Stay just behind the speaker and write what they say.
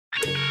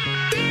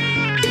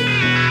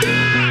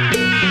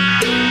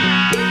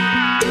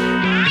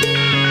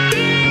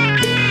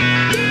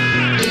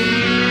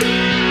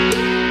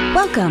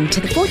Welcome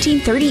to the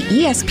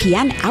 1430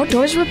 ESPN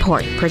Outdoors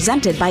Report,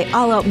 presented by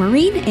All Out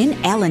Marine in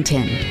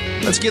Allenton.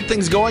 Let's get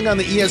things going on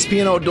the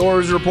ESPN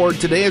Outdoors Report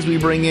today as we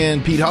bring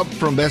in Pete Hupp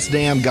from Best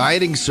Damn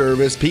Guiding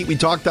Service. Pete, we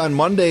talked on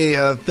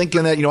Monday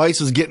thinking that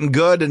ice was getting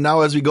good, and now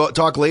as we go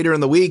talk later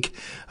in the week,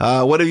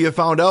 what have you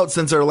found out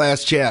since our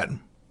last chat?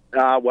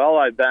 Well,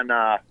 I've been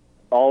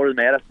all over the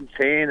Madison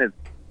chain. It's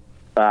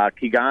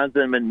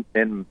Keeganza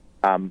and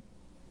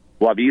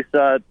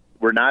Wabisa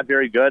were not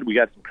very good. We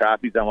got some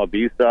crappies on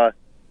Wabisa,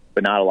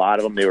 but not a lot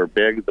of them. They were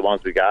big, the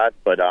ones we got.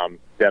 But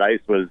that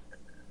ice was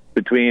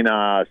between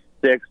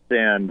 6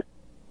 and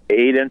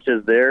 8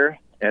 inches there.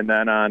 And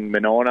then on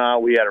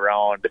Monona, we had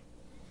around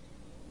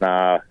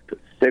 6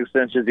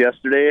 inches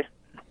yesterday.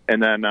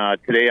 And then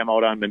today I'm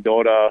out on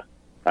Mendota.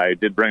 I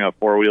did bring a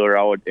four-wheeler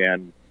out,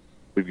 and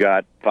we've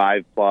got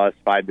 5 to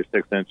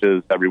 6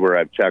 inches everywhere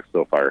I've checked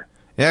so far.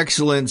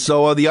 Excellent.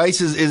 So the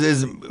ice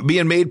is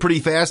being made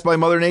pretty fast by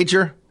Mother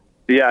Nature?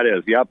 Yeah, it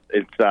is. Yep.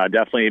 It's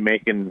definitely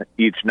making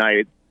each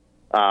night.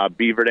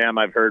 Beaver Dam,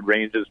 I've heard,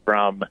 ranges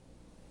from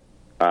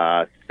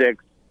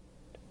 6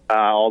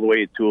 all the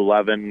way to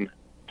 11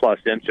 plus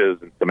inches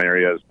in some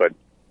areas, but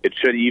it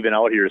should even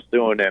out here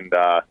soon and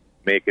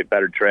make it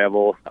better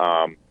travel.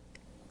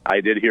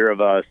 I did hear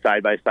of a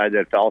side-by-side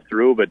that fell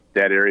through, but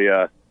that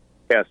area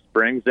has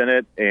springs in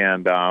it,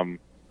 and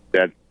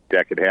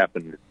that could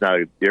happen. It's not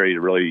an area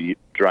to really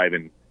drive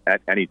in at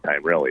any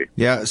time, really.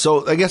 Yeah,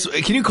 so I guess,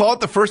 can you call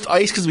it the first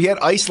ice? Because we had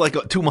ice like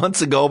 2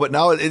 months ago, but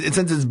now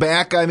since it's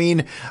back, I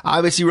mean,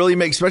 obviously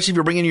really especially if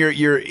you're bringing your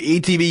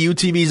ATV,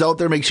 UTVs out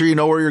there, make sure you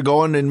know where you're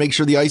going and make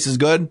sure the ice is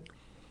good.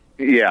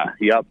 Yeah,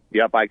 yep.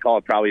 I call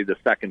it probably the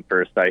second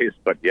first ice,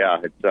 but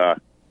yeah,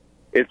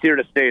 it's here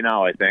to stay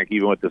now, I think.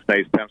 Even with this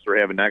nice temps we're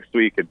having next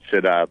week, it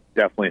should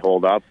definitely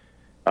hold up.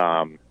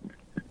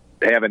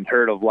 Haven't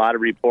heard of a lot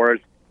of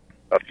reports.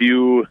 A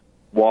few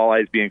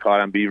walleyes being caught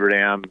on Beaver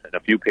Dam and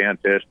a few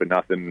panfish, but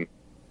nothing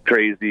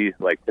crazy.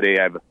 Like today,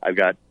 I've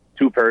got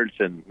 2 perch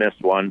and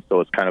missed one, so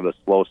it's kind of a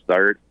slow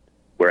start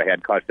where I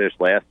had caught fish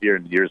last year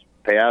and years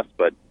past,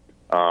 but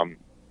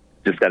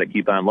just got to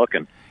keep on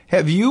looking.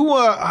 Have you,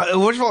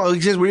 first of all, where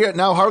you're at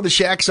now, how are the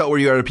shacks out where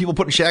you are? Are people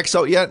putting shacks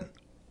out yet?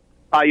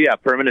 Yeah,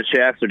 permanent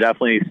shacks are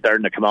definitely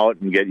starting to come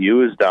out and get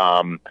used.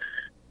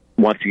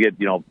 Once you get,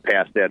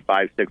 past that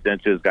 5-6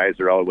 inches, guys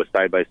are out with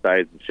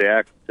side-by-sides and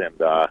shacks, and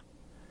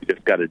you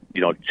just got to,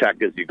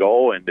 check as you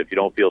go, and if you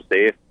don't feel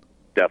safe,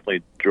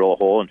 definitely drill a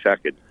hole and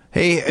check it.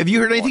 Hey, have you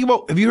heard anything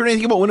about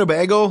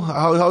Winnebago?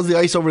 How's the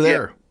ice over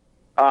there?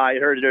 Yeah. I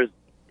heard there's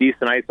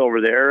decent ice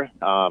over there.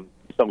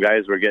 Some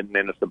guys were getting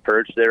into some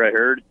perch there, I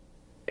heard,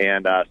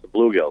 and some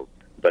bluegills.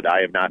 But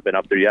I have not been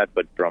up there yet,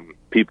 but from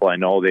people I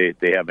know, they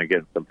have been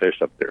getting some fish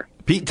up there.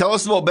 Pete, tell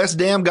us about Best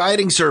Damn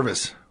Guiding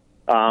Service.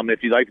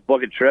 If you'd like to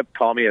book a trip,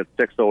 call me at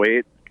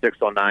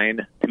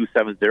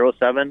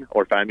 608-609-2707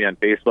 or find me on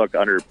Facebook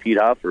under Pete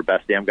Huff or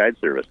Best Damn Guide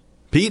Service.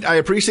 Pete, I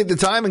appreciate the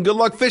time and good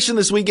luck fishing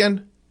this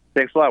weekend.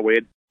 Thanks a lot,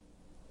 Wade.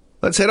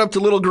 Let's head up to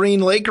Little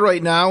Green Lake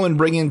right now and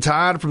bring in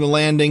Todd from the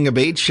Landing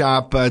Bait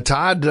Shop.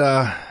 Todd,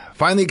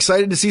 finally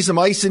excited to see some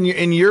ice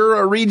in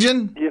your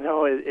region?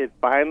 It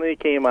finally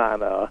came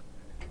on.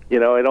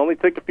 It only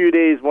took a few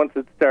days once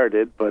it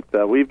started, but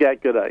we've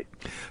got good ice.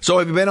 So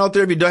have you been out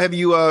there? Have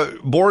you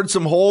bored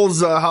some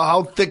holes?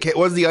 How thick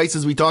was the ice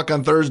as we talk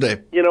on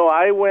Thursday?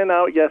 I went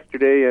out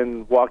yesterday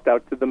and walked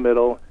out to the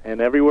middle,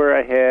 and everywhere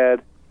I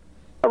had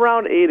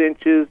around 8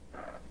 inches,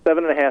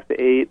 7.5 to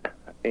 8,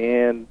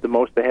 and the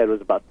most I had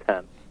was about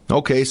 10.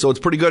 Okay, so it's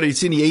pretty good. Have you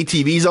seen the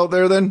ATVs out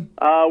there then?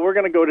 We're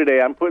going to go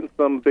today. I'm putting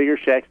some bigger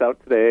shacks out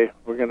today.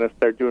 We're going to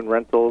start doing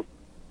rentals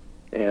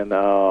and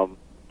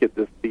get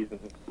this season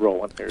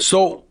rolling here.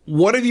 So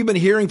what have you been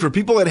hearing for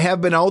people that have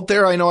been out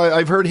there? I know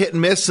I've heard hit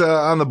and miss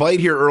on the bite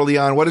here early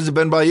on. What has it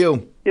been by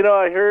you?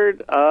 I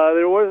heard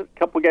there was a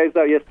couple guys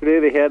out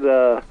yesterday. They had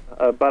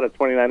about a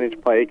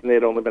 29-inch pike, and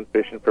they'd only been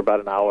fishing for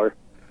about an hour.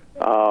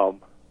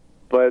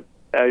 But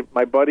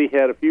my buddy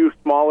had a few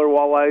smaller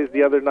walleyes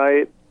the other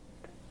night,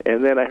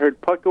 and then I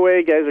heard puck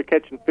away. Guys are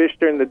catching fish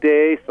during the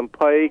day, some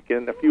pike,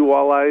 and a few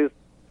walleyes.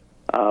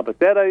 But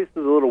that ice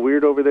is a little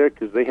weird over there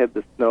because they had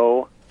the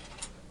snow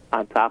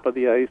on top of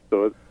the ice,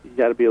 so you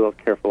got to be a little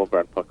careful over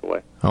on puck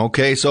away.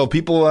 Okay, so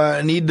people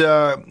need,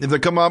 if they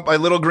come up by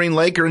Little Green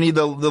Lake or any of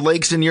the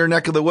lakes in your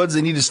neck of the woods,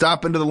 they need to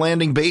stop into the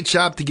Landing Bait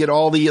Shop to get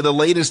all the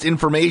latest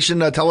information.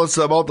 Tell us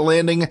about the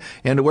Landing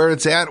and where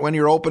it's at, when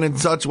you're open and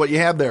such, what you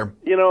have there.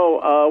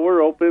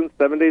 We're open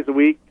 7 days a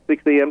week,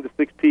 6 a.m. to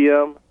 6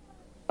 p.m.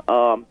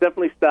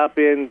 Definitely stop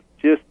in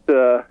just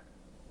so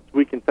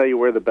we can tell you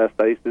where the best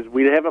ice is.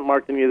 We haven't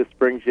marked any of the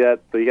springs yet,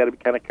 so you got to be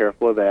kind of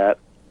careful of that.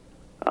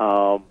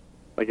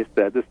 Like I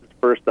said, this is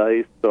first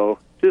ice, so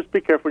just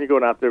be careful when you're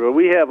going out there. But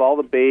we have all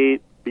the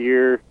bait,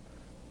 beer.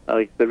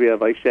 Like I said, we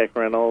have ice shack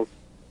rentals.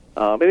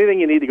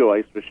 Anything you need to go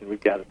ice fishing, we've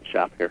got at the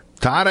shop here.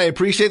 Todd, I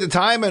appreciate the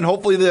time, and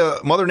hopefully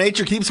the Mother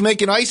Nature keeps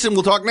making ice, and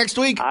we'll talk next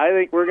week. I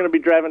think we're going to be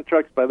driving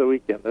trucks by the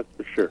weekend, that's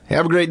for sure.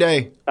 Have a great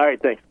day. All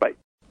right, thanks. Bye.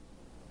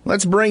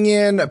 Let's bring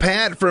in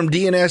Pat from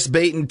D&S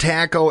Bait and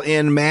Tackle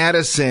in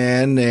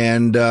Madison.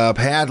 And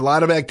Pat, a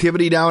lot of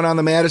activity down on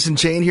the Madison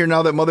chain here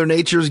now that Mother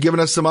Nature's given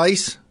us some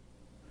ice.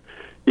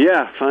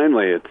 Yeah,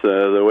 finally. It's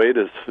the wait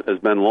has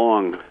been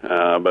long,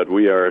 but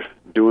we are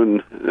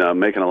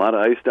making a lot of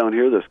ice down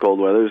here. This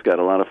cold weather's got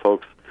a lot of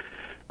folks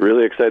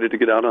really excited to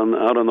get out on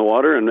the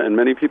water, and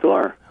many people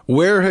are.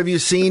 Where have you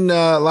seen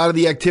a lot of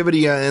the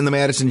activity in the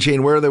Madison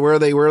chain? Where are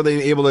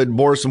they able to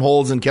bore some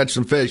holes and catch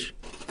some fish?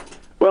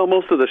 Well,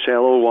 most of the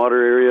shallow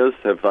water areas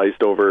have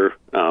iced over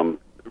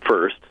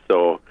first.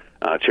 So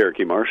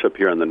Cherokee Marsh up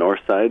here on the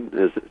north side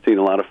has seen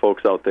a lot of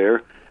folks out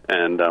there.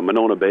 And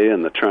Monona Bay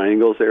and the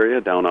Triangles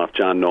area down off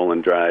John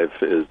Nolan Drive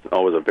is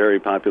always a very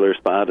popular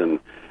spot,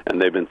 and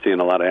they've been seeing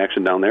a lot of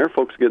action down there.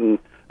 Folks getting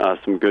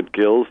some good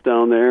gills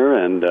down there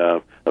and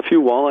a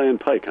few walleye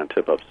and pike on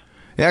tip-ups.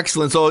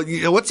 Excellent. So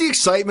what's the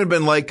excitement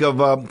been like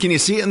of, can you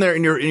see it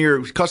in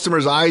your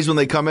customers' eyes when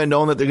they come in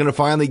knowing that they're going to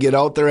finally get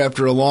out there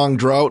after a long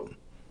drought?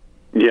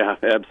 Yeah,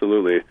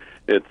 absolutely.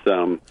 It's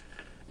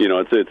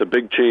it's a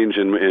big change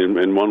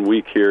in 1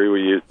 week here. Where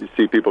you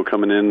see people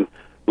coming in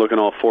looking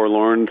all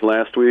forlorn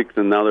last week,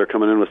 and now they're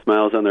coming in with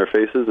smiles on their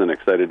faces and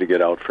excited to get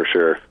out for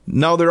sure.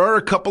 Now, there are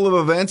a couple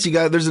of events.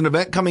 There's an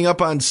event coming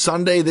up on this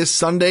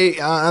Sunday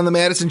on the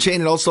Madison chain,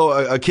 and also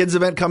a kids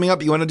event coming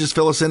up. You want to just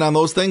fill us in on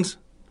those things?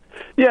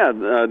 Yeah,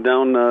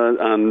 down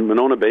on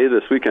Monona Bay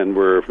this weekend,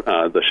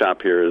 the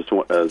shop here is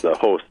a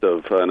host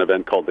of an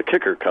event called the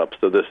Kicker Cup.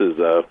 So this is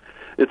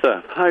it's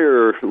a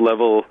higher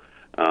level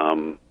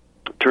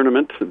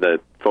tournament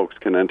that folks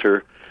can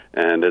enter,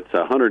 and it's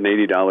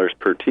 $180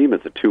 per team.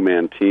 It's a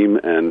two-man team,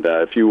 and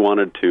if you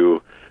wanted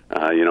to,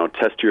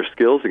 test your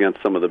skills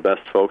against some of the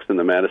best folks in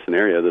the Madison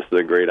area, this is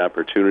a great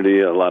opportunity.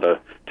 A lot of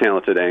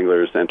talented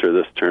anglers enter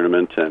this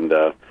tournament, and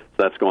so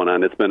that's going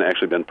on. It's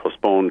actually been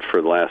postponed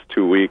for the last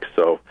 2 weeks,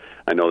 so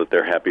I know that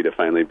they're happy to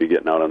finally be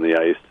getting out on the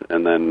ice.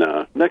 And then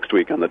next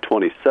week on the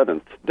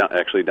 27th,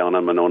 actually down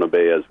on Monona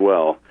Bay as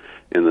well,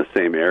 in the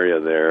same area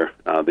there,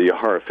 the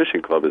Yahara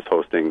Fishing Club is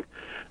hosting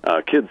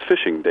Kids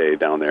Fishing Day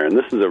down there. And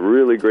this is a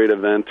really great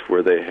event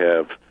where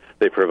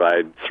they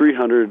provide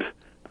 300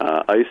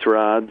 ice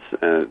rods,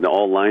 and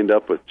all lined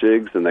up with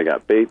jigs, and they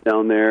got bait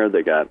down there.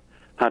 They got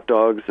hot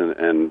dogs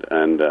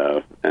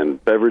and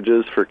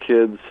beverages for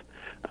kids.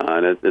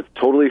 And it's a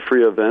totally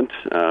free event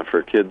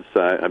for kids,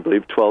 I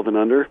believe, 12 and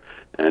under.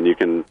 And you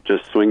can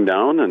just swing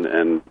down,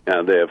 and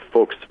they have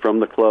folks from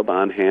the club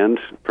on hand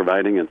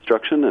providing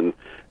instruction. And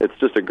it's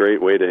just a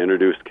great way to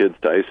introduce kids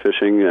to ice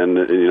fishing, and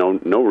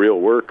no real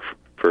work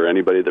for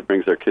anybody that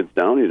brings their kids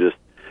down. You just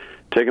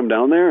take them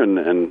down there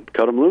and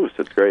cut them loose.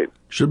 It's great.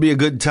 Should be a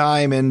good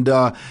time. And,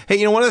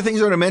 hey, one of the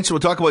things I want to mention,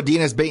 we'll talk about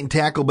D&S Bait and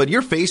Tackle, but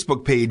your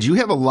Facebook page, you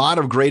have a lot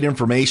of great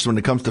information when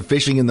it comes to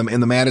fishing in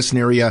the Madison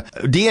area.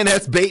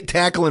 D&S Bait,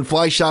 Tackle, and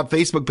Fly Shop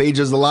Facebook page,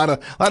 there's a lot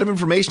of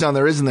information on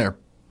there, isn't there?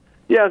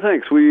 Yeah,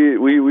 thanks.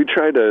 We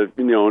try to,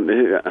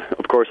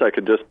 of course I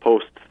could just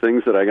post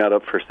things that I got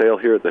up for sale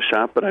here at the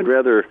shop, but I'd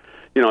rather,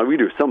 we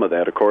do some of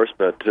that, of course,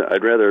 but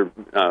I'd rather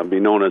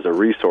be known as a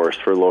resource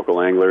for local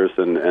anglers,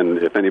 and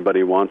if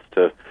anybody wants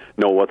to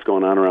know what's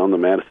going on around the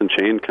Madison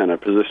chain, kind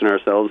of position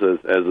ourselves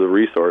as a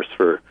resource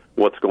for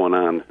what's going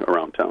on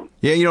around town.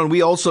 Yeah, and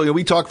we also,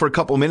 we talked for a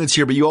couple minutes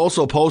here, but you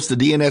also post the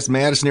D&S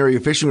Madison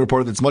Area Fishing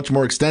Report that's much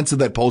more extensive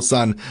that posts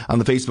on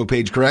the Facebook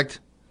page, correct?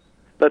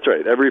 That's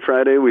right. Every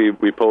Friday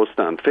we post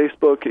on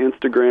Facebook,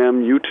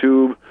 Instagram,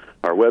 YouTube,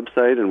 our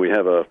website, and we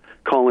have a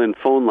call-in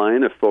phone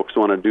line if folks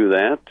want to do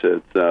that.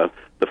 It's the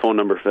phone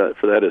number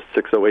for that is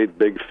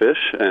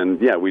 608-BIG-FISH, and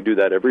yeah, we do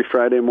that every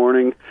Friday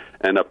morning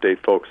and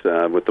update folks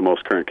with the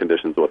most current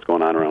conditions of what's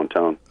going on around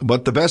town.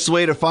 But the best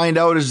way to find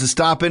out is to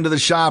stop into the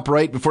shop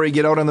right before you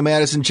get out on the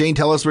Madison chain.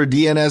 Tell us where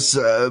D&S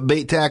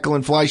Bait, Tackle,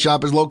 and Fly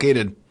Shop is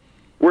located.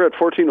 We're at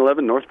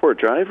 1411 Northport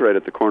Drive, right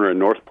at the corner of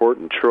Northport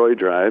and Troy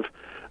Drive.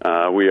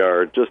 We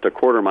are just a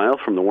quarter mile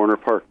from the Warner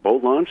Park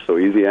boat launch, so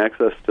easy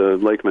access to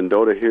Lake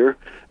Mendota here.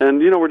 And,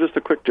 we're just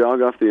a quick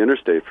jog off the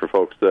interstate for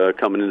folks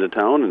coming into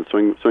town and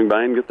swing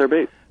by and get their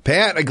bait.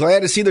 Pat, I'm glad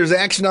to see there's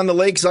action on the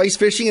lakes ice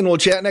fishing, and we'll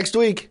chat next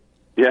week.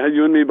 Yeah,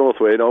 you and me both,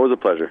 Wade. Always a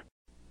pleasure.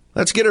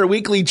 Let's get our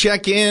weekly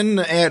check-in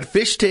at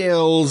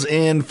Fishtails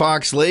in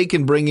Fox Lake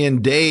and bring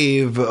in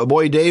Dave.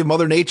 Boy, Dave,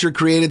 Mother Nature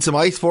created some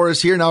ice for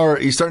us here. Now,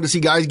 are you starting to see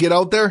guys get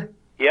out there?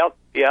 Yep.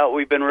 Yeah,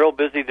 we've been real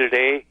busy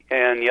today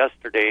and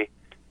yesterday,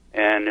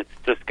 and it's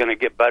just going to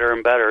get better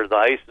and better. The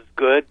ice is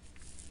good.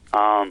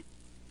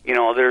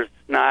 There's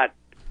not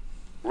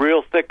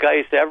real thick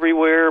ice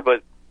everywhere,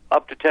 but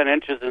up to 10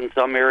 inches in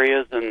some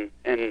areas,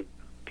 and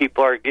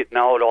people are getting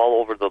out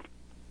all over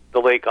the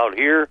lake out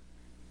here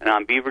and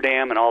on Beaver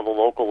Dam and all the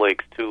local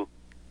lakes, too.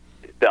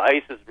 The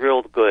ice is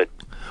real good.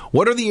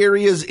 What are the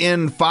areas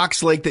in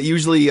Fox Lake that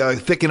usually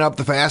thicken up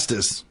the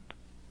fastest?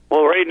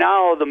 Well, right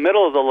now, the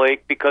middle of the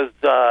lake, because,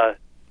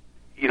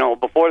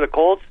 before the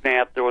cold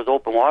snap, there was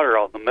open water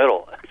out in the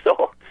middle.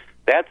 So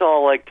that's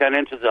all like 10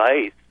 inches of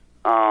ice,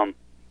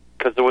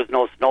 because there was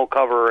no snow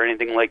cover or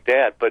anything like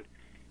that. But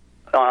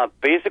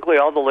basically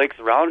all the lakes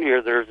around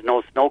here, there's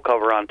no snow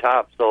cover on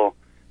top. So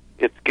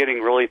it's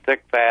getting really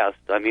thick fast.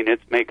 I mean,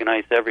 it's making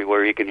ice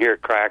everywhere. You can hear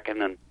it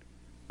cracking. And,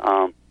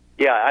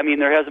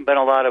 there hasn't been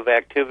a lot of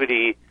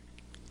activity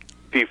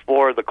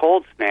before the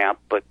cold snap,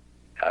 but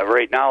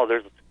right now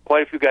there's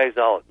quite a few guys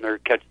out, and they're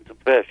catching some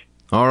fish.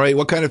 All right.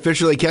 What kind of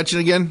fish are they catching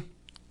again?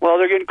 Well,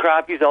 they're getting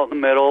crappies out in the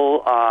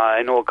middle.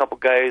 I know a couple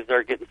guys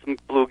are getting some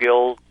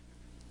bluegills.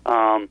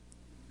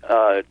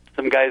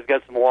 Some guys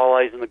got some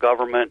walleyes in the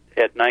government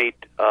at night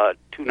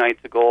 2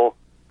 nights ago.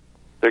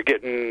 They're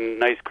getting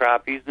nice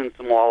crappies and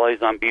some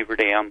walleyes on Beaver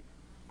Dam.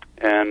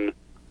 And,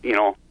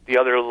 the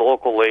other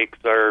local lakes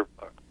are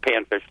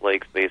panfish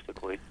lakes,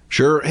 basically.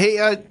 Sure. Hey,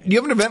 do you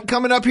have an event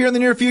coming up here in the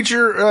near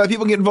future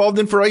people get involved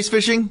in for ice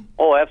fishing?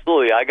 Oh,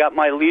 absolutely. I got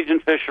my Legion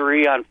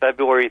fishery on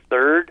February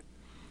 3rd.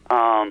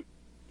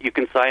 You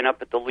can sign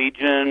up at the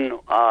Legion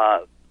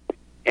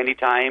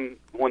anytime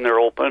when they're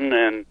open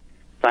and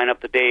sign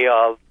up the day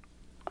of.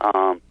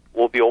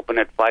 We'll be open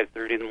at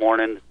 5:30 in the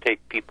morning to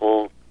take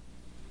people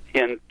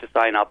in to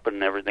sign up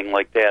and everything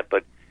like that.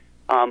 But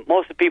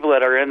most of the people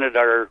that are in it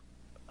are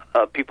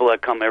people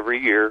that come every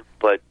year,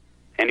 but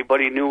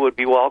anybody new would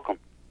be welcome.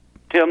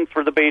 Tim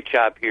for the bait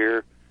shop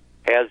here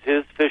has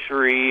his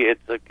fishery.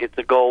 It's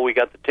a go. We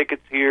got the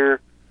tickets here.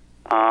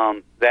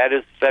 That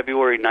is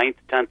February 9th,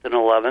 10th, and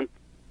 11th.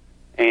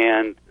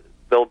 And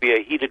there'll be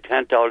a heated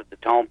tent out at the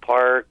town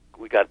park.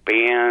 We got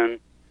band.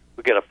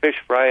 We got a fish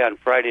fry on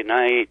Friday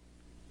night.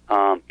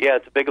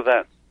 It's a big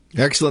event.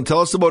 Excellent. Tell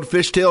us about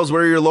Fish Tales,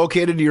 where you're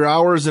located, your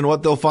hours, and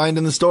what they'll find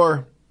in the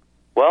store.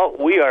 Well,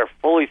 we are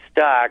fully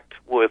stocked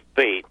with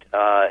bait,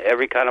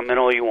 every kind of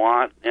minnow you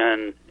want,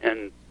 and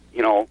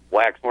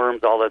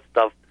waxworms, all that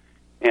stuff,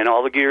 and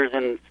all the gear's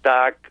in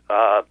stock.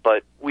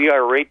 But we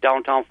are right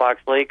downtown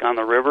Fox Lake on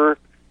the river.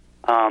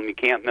 You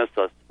can't miss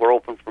us. We're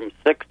open from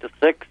 6 to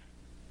 6,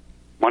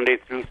 Monday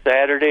through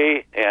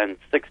Saturday, and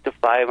 6 to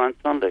 5 on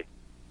Sunday.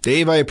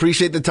 Dave, I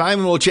appreciate the time,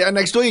 and we'll chat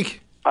next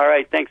week. All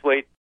right. Thanks,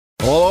 Wade.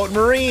 All Out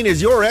Marine is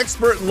your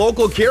expert and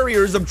local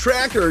carriers of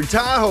Tracker,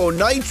 Tahoe,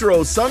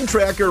 Nitro, Sun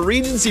Tracker,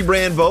 Regency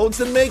brand boats,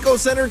 and Mako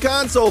Center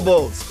console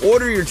boats.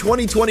 Order your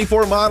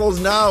 2024 models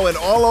now, and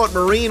All Out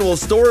Marine will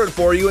store it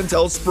for you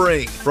until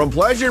spring. From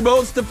pleasure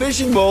boats to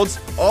fishing boats,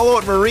 All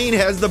Out Marine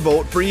has the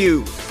boat for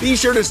you. Be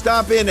sure to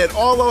stop in at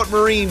All Out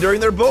Marine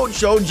during their boat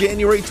show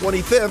January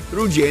 25th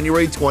through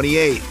January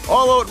 28th.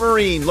 All Out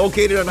Marine,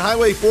 located on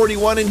Highway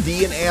 41 in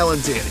D in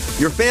Allenton.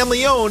 Your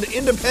family-owned,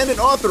 independent,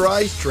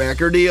 authorized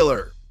Tracker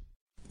dealer.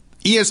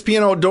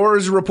 ESPN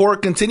Outdoors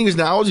report continues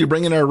now as you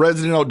bring in our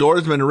resident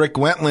outdoorsman, Rick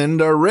Wentland.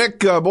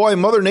 Rick, boy,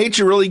 Mother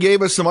Nature really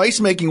gave us some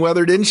ice-making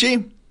weather, didn't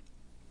she?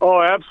 Oh,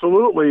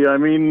 absolutely. I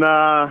mean,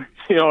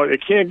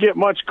 it can't get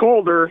much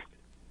colder,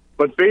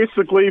 but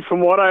basically from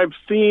what I've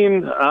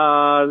seen,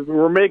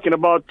 we're making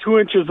about 2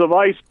 inches of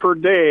ice per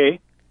day.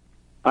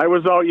 I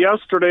was out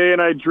yesterday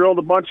and I drilled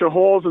a bunch of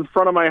holes in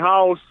front of my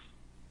house,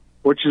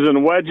 which is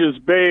in Wedges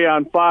Bay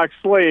on Fox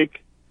Lake.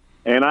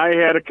 And I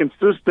had a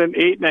consistent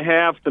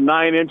 8.5 to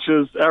 9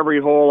 inches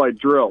every hole I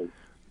drilled.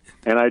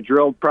 And I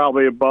drilled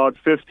probably about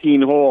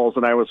 15 holes,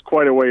 and I was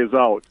quite a ways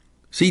out.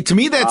 See, to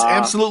me, that's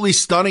absolutely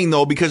stunning,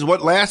 though, because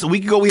a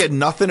week ago we had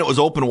nothing. It was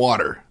open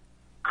water.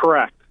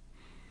 Correct.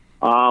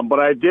 But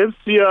I did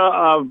see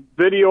a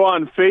video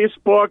on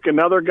Facebook.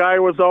 Another guy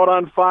was out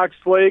on Fox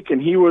Lake, and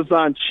he was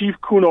on Chief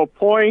Kuno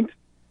Point.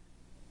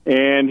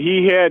 And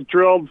he had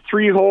drilled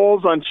 3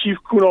 holes on Chief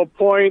Kuno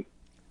Point,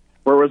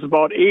 where it was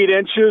about 8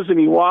 inches, and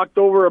he walked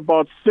over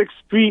about 6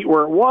 feet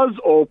where it was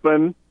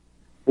open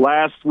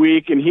last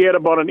week, and he had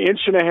about 1.5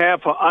 inches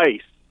of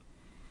ice.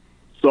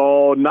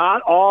 So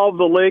not all of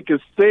the lake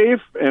is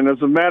safe, and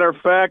as a matter of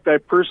fact, I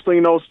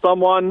personally know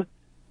someone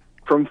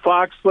from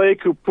Fox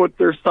Lake who put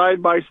their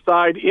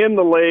side-by-side in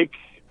the lake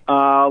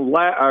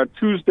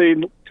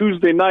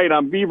Tuesday night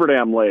on Beaver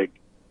Dam Lake.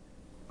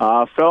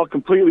 Fell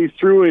completely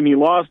through, and he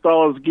lost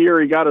all his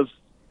gear. He got his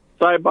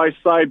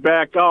side-by-side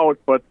back out,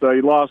 but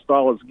he lost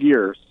all his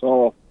gear.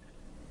 So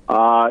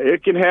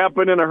it can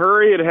happen in a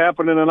hurry. It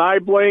happened in an eye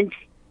blink.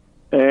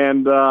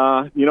 And,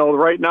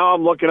 right now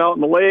I'm looking out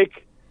in the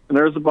lake, and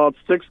there's about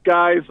 6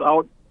 guys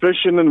out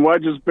fishing in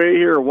Wedges Bay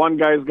here. 1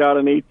 guy's got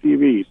an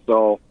ATV.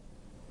 So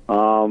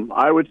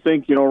I would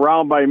think,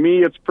 around by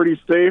me it's pretty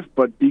safe,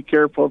 but be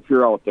careful if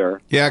you're out there.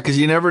 Yeah, because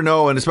you never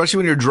know, and especially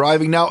when you're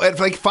driving. Now, at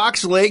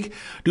Fox Lake,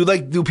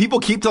 do people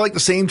keep to the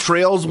same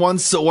trails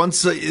once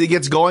it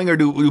gets going, or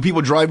do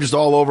people drive just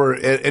all over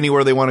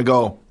anywhere they want to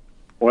go?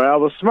 Well,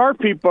 the smart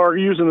people are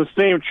using the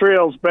same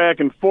trails back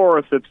and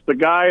forth. It's the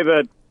guy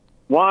that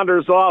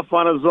wanders off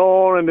on his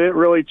own and didn't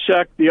really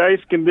check the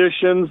ice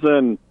conditions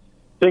and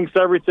thinks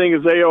everything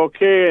is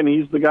A-okay, and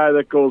he's the guy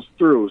that goes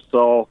through.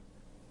 So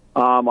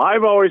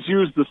I've always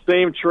used the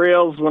same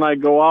trails when I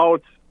go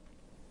out.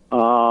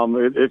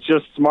 It's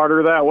just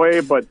smarter that way.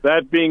 But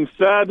that being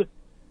said,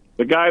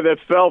 the guy that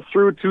fell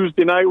through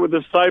Tuesday night with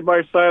his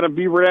side-by-side on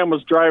Beaver Dam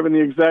was driving the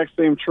exact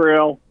same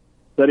trail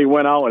that he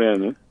went out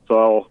in.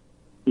 So,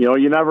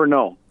 you never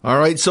know. All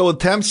right, so with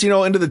temps,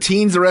 into the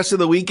teens the rest of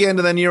the weekend,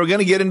 and then we're going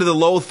to get into the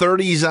low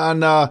 30s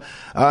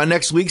on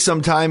next week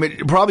sometime.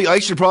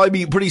 Ice should probably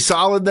be pretty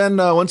solid then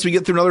once we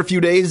get through another few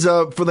days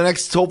for the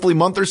next hopefully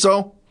month or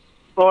so.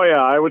 Oh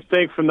yeah, I would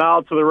think from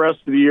now to the rest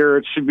of the year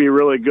it should be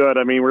really good.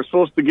 I mean, we're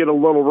supposed to get a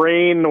little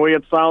rain the way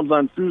it sounds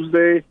on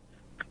Tuesday,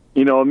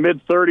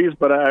 mid 30s,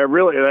 but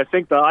I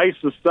think the ice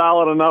is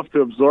solid enough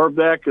to absorb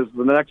that because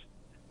the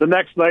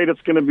next night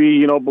it's going to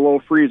be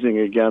below freezing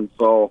again.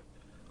 So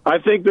I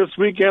think this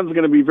weekend's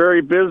going to be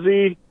very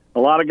busy. A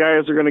lot of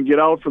guys are going to get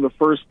out for the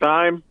first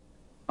time.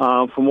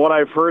 From what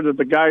I've heard, that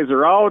the guys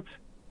are out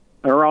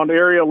around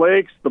area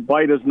lakes. The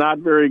bite is not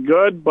very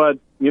good, but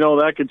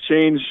that could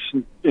change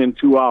in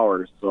 2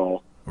 hours.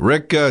 So,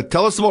 Rick,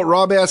 tell us about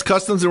Raw Bass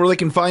Customs and where they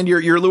can find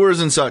your lures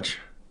and such.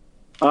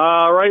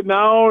 Right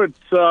now, it's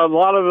a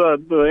lot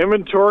of the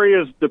inventory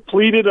is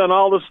depleted on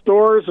all the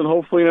stores, and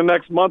hopefully in the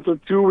next month or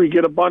two we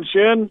get a bunch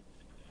in.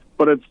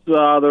 But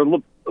they're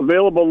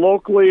available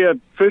locally at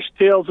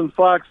Fishtails in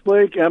Fox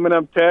Lake,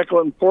 M&M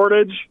Tackle in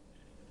Portage.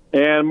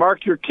 And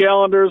mark your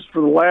calendars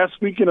for the last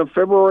weekend of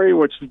February,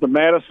 which is the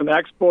Madison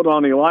Expo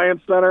down the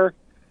Alliance Center.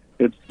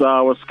 It's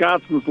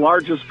Wisconsin's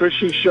largest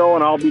fishing show,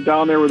 and I'll be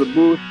down there with a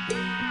booth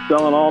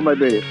selling all my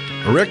bait.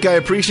 Rick, I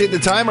appreciate the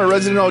time. Our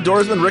resident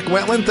outdoorsman, Rick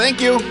Wentland, thank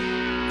you.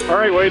 All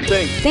right, Wade,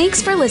 thanks.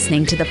 Thanks for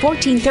listening to the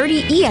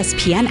 1430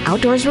 ESPN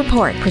Outdoors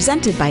Report,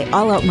 presented by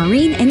All Out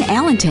Marine in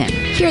Allenton.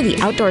 Hear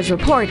the Outdoors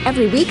Report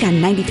every week on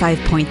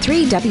 95.3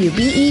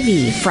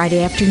 WBEV,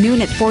 Friday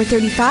afternoon at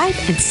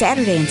 4:35 and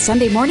Saturday and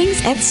Sunday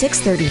mornings at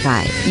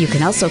 6:35. You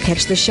can also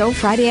catch the show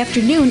Friday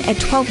afternoon at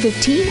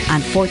 12:15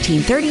 on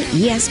 1430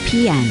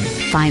 ESPN.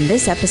 Find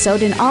this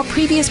episode and all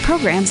previous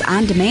programs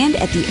on demand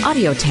at the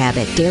audio tab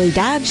at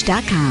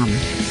dailydodge.com.